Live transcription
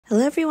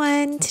Hello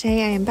everyone!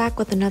 Today I am back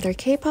with another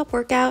K-pop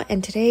workout,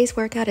 and today's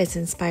workout is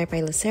inspired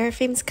by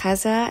SSERAFIM's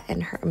KAZUHA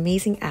and her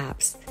amazing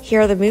abs.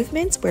 Here are the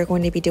movements. We're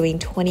going to be doing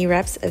 20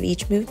 reps of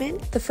each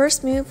movement. The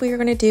first move we are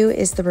going to do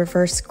is the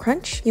reverse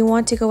crunch. You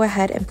want to go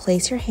ahead and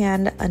place your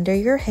hand under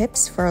your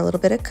hips for a little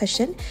bit of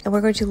cushion, and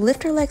we're going to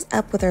lift our legs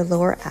up with our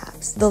lower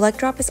abs. The leg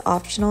drop is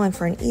optional, and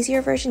for an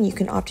easier version, you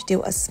can opt to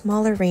do a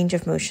smaller range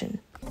of motion.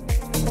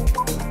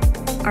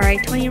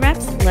 Alright, 20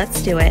 reps,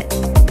 let's do it.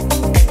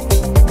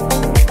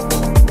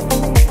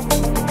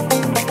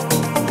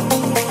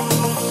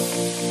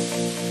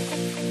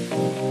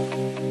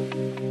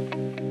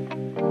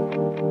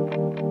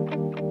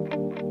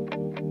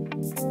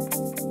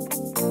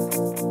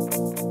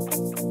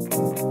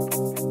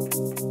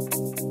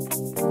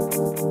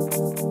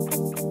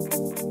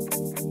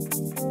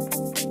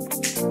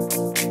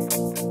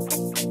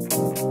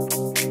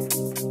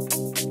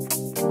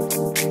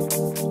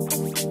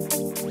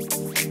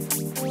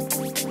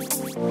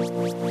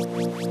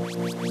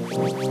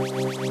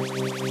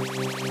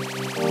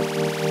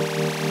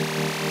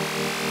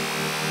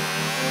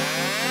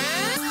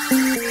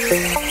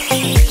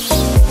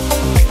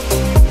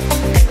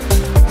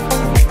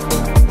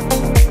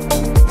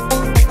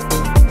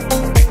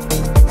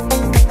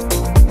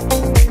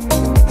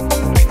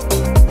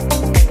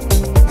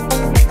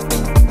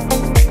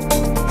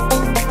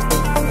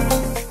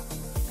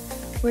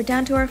 We're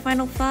down to our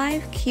final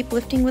 5. Keep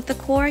lifting with the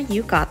core.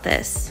 You got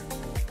this.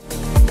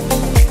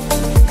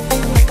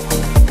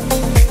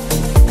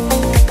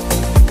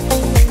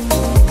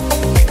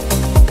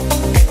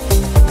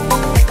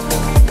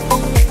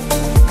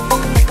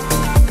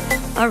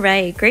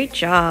 Alright, great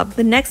job.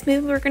 The next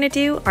move we're going to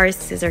do are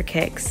scissor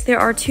kicks. There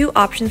are 2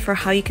 options for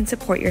how you can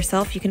support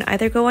yourself. You can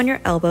either go on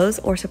your elbows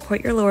or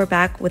support your lower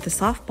back with a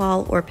soft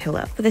ball or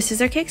pillow. For the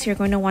scissor kicks, you're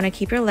going to want to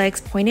keep your legs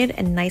pointed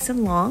and nice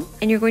and long,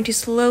 and you're going to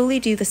slowly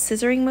do the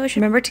scissoring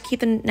motion. Remember to keep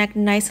the neck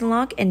nice and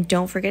long, and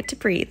don't forget to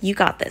breathe. You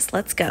got this.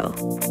 Let's go.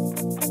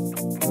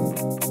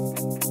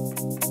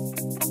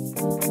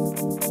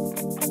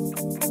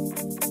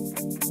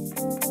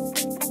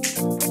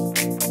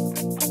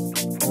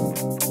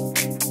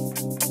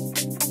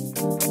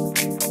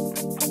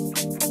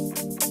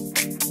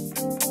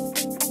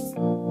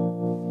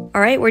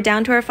 Alright, we're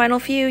down to our final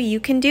few. You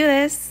can do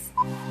this.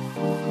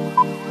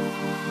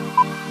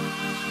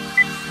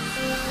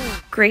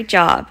 Great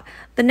job.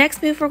 The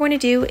next move we're going to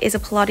do is a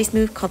Pilates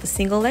move called the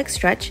single leg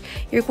stretch.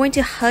 You're going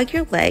to hug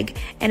your leg,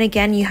 and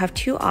again, you have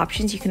 2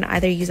 options. You can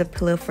either use a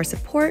pillow for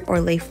support or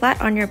lay flat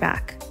on your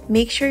back.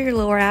 Make sure your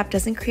lower ab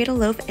doesn't create a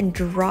loaf, and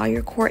draw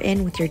your core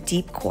in with your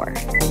deep core.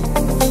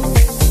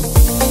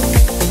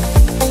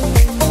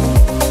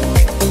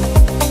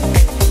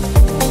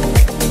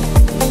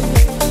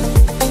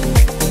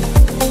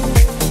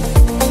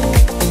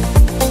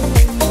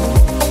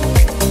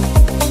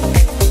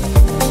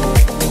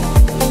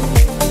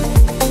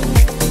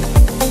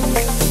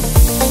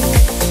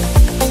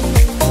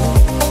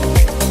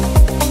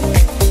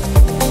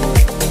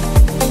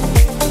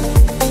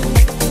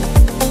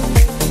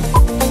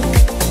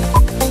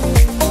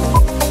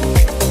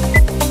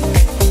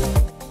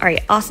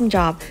 Alright, awesome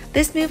job.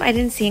 This move I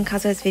didn't see in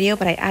KAZUHA's video,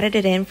 but I added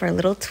it in for a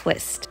little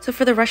twist. So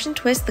for the Russian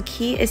twist, the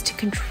key is to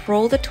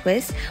control the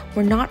twist.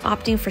 We're not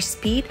opting for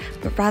speed,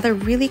 but rather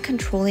really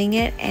controlling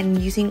it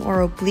and using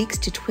our obliques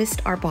to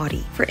twist our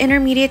body. For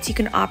intermediates, you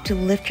can opt to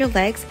lift your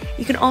legs.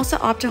 You can also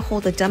opt to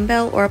hold a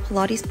dumbbell or a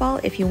Pilates ball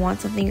if you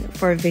want something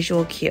for a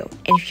visual cue.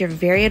 And if you're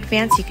very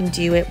advanced, you can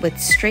do it with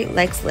straight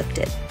legs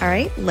lifted.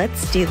 Alright,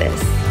 let's do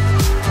this.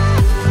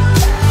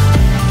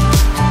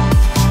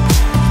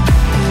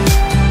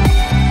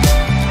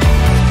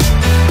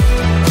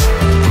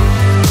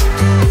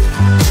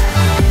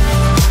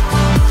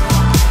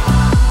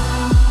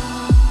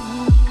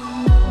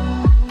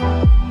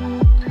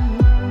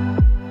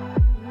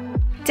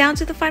 Down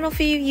to the final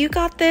few. You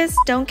got this.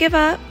 Don't give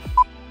up.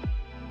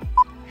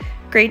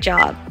 Great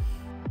job.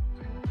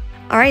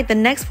 Alright, the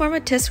next form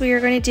of twist we are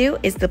going to do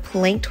is the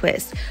plank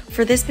twist.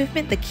 For this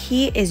movement, the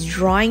key is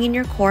drawing in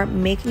your core,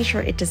 making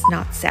sure it does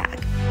not sag.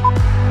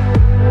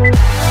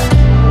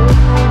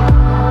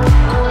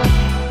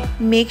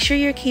 Make sure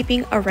you're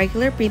keeping a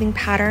regular breathing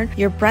pattern.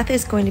 Your breath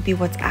is going to be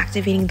what's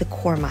activating the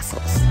core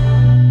muscles.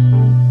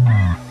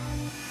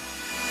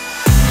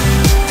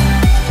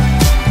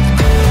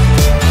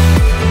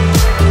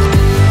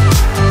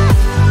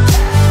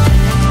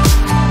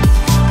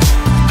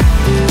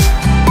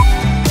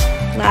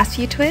 Last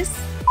few twists,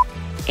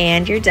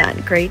 and you're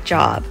done. Great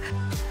job.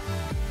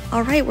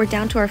 Alright, we're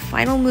down to our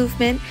final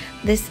movement.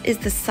 This is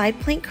the side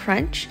plank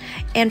crunch,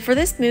 and for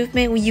this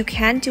movement, you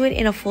can do it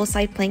in a full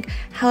side plank.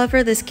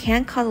 However, this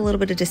can cause a little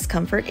bit of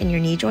discomfort in your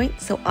knee joint,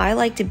 so I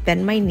like to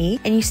bend my knee,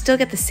 and you still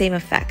get the same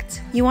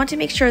effect. You want to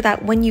make sure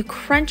that when you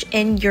crunch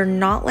in, you're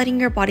not letting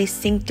your body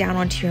sink down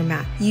onto your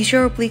mat. Use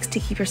your obliques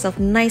to keep yourself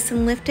nice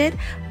and lifted.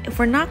 If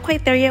we're not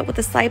quite there yet with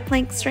the side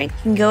plank strength,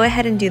 you can go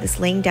ahead and do this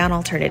laying down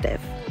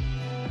alternative.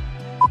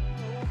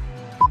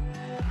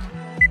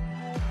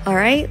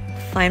 Alright,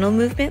 final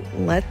movement,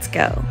 let's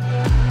go.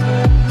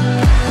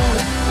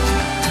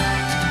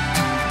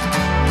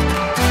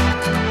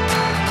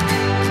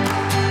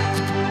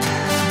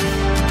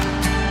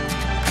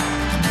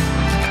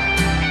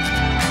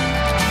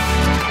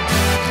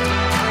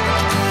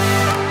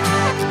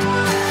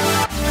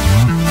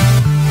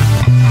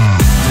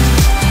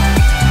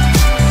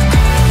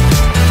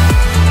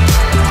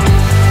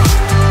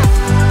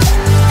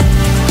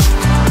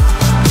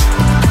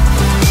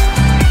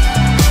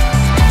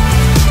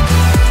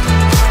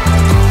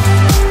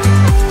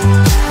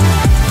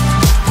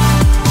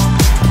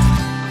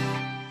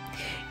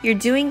 You're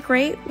doing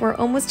great. We're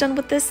almost done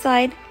with this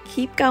side.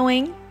 Keep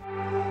going.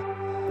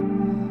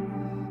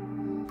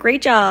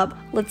 Great job.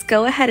 Let's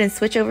go ahead and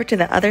switch over to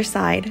the other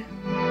side.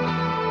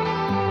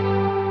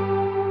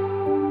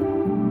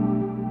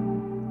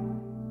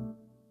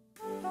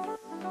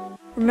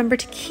 Remember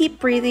to keep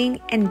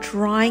breathing and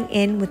drawing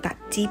in with that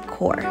deep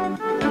core.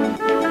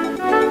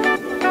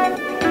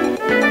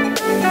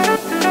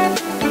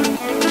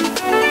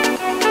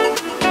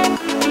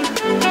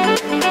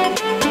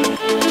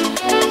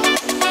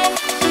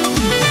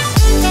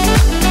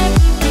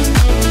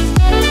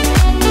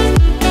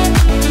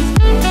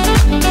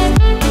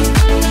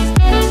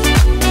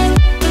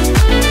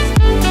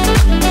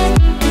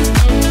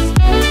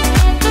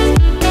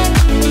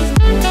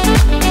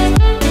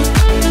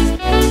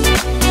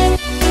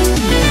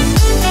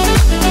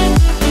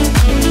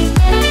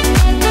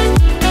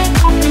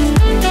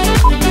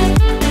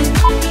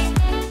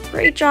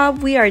 Great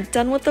job, we are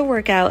done with the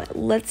workout.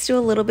 Let's do a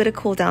little bit of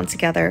cool down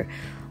together.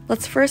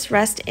 Let's first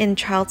rest in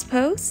child's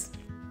pose.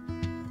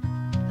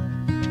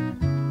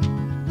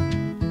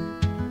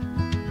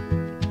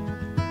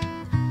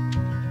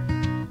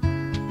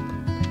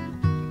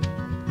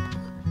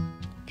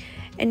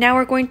 And now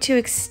we're going to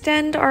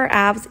extend our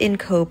abs in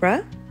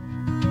cobra.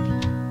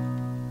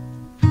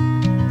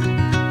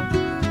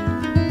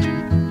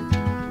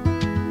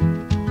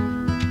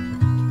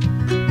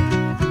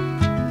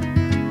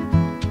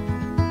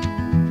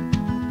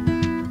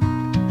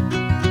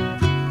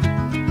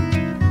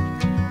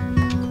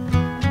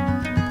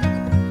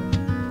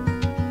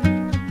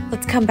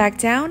 Come back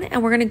down,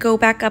 and we're going to go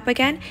back up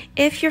again.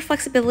 If your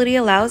flexibility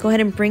allows, go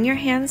ahead and bring your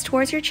hands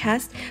towards your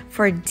chest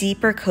for a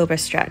deeper cobra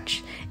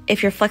stretch.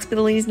 If your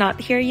flexibility is not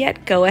here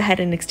yet, go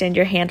ahead and extend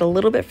your hand a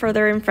little bit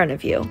further in front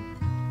of you.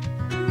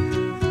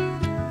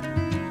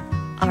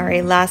 All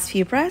right, last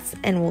few breaths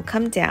and we'll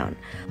come down.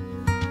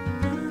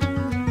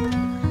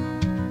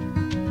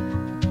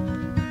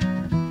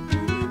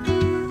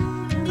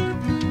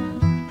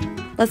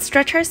 Let's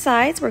stretch our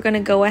sides. We're going to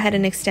go ahead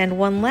and extend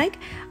one leg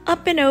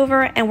up and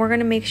over, and we're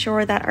going to make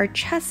sure that our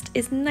chest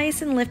is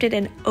nice and lifted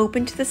and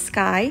open to the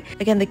sky.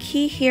 Again, the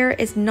key here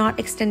is not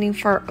extending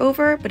far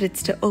over, but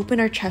it's to open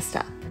our chest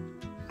up.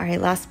 All right,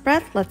 last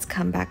breath. Let's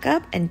come back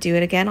up and do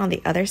it again on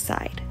the other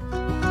side.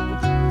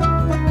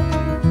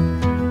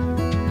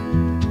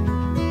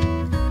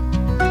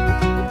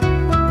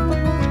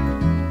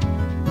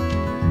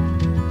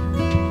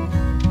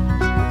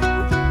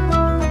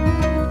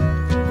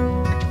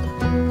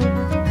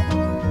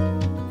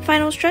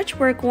 Final stretch,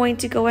 we're going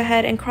to go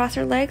ahead and cross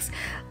our legs,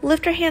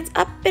 lift our hands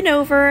up and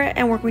over,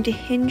 and we're going to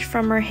hinge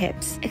from our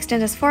hips.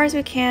 Extend as far as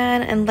we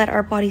can and let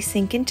our body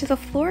sink into the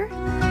floor.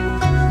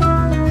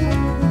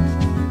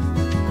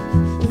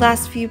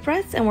 Last few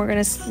breaths, and we're going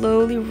to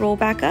slowly roll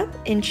back up,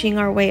 inching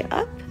our way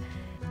up.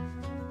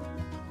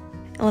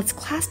 And let's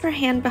clasp our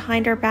hand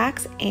behind our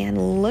backs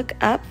and look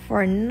up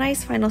for a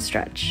nice final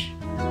stretch.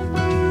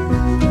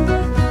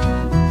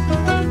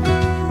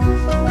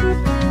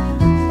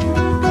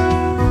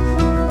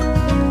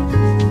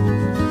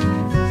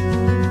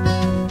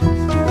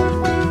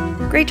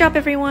 Great job,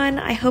 everyone.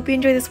 I hope you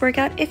enjoyed this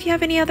workout. If you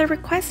have any other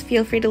requests,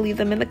 feel free to leave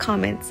them in the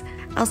comments.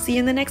 I'll see you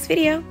in the next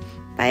video.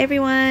 Bye,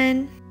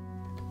 everyone.